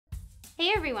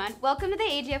Hey everyone, welcome to the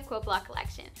AGF quilt block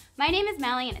collection. My name is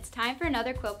Melly and it's time for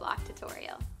another quilt block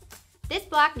tutorial. This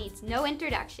block needs no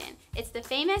introduction. It's the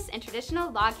famous and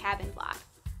traditional log cabin block.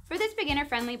 For this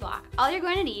beginner-friendly block, all you're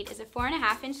going to need is a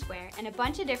 4.5 inch square and a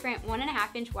bunch of different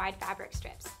 1.5 inch wide fabric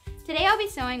strips. Today I'll be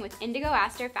sewing with Indigo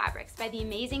Aster fabrics by the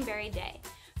amazing Buried Day.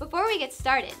 Before we get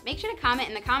started, make sure to comment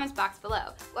in the comments box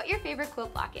below what your favorite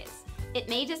quilt block is. It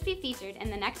may just be featured in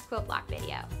the next quilt block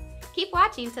video. Keep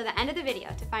watching till the end of the video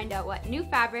to find out what new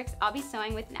fabrics I'll be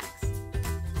sewing with next.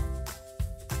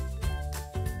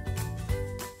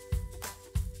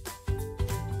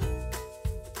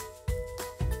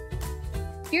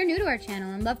 If you're new to our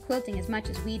channel and love quilting as much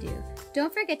as we do,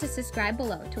 don't forget to subscribe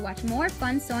below to watch more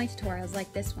fun sewing tutorials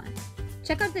like this one.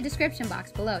 Check out the description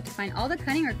box below to find all the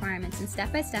cutting requirements and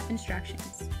step-by-step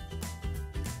instructions.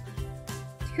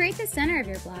 To create the center of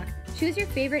your block, choose your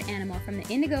favorite animal from the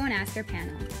Indigo and Aster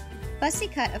panel. Fussy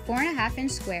cut a 4.5 inch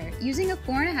square using a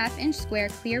 4.5 inch square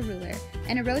clear ruler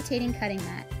and a rotating cutting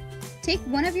mat. Take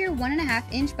one of your 1.5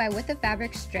 inch by width of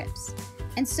fabric strips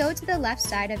and sew to the left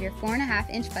side of your 4.5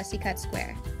 inch fussy cut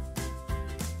square.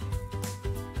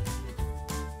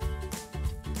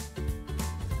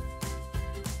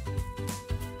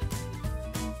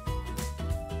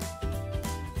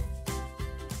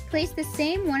 Place the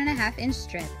same 1.5 inch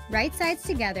strip right sides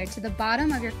together to the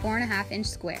bottom of your 4.5 inch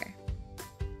square.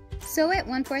 Sew at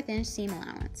 1/4 inch seam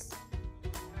allowance.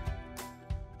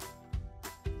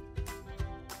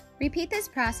 Repeat this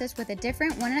process with a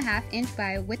different 1.5 inch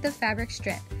by width of fabric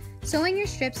strip, sewing your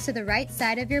strips to the right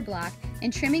side of your block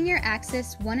and trimming your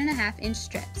axis 1.5 inch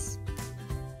strips.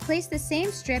 Place the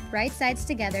same strip right sides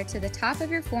together to the top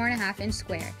of your 4.5 inch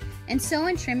square and sew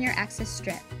and trim your axis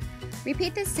strip.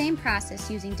 Repeat this same process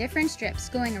using different strips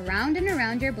going around and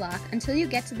around your block until you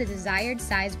get to the desired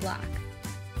size block.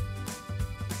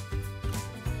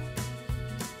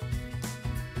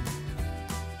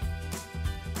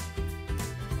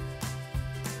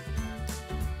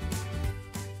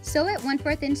 Sew at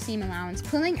 1/4 inch seam allowance,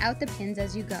 pulling out the pins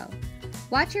as you go.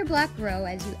 Watch your block grow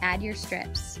as you add your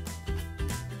strips.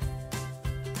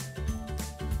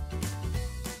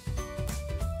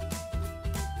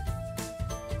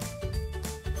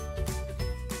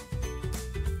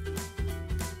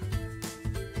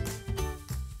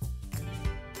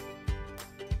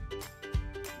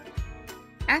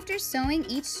 After sewing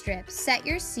each strip, set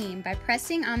your seam by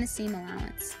pressing on the seam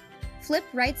allowance. Flip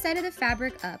right side of the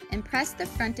fabric up and press the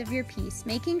front of your piece,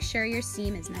 making sure your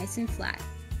seam is nice and flat.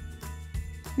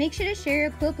 Make sure to share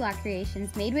your quilt block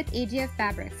creations made with AGF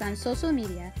fabrics on social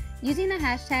media using the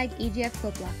hashtag AGF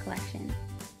quilt block collection.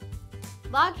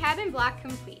 Log cabin block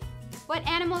complete. What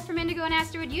animal from Indigo and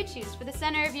Aster would you choose for the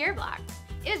center of your block?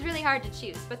 It was really hard to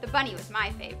choose, but the bunny was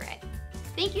my favorite.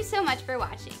 Thank you so much for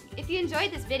watching. If you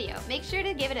enjoyed this video, make sure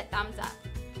to give it a thumbs up.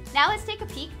 Now let's take a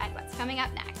peek at what's coming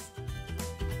up next.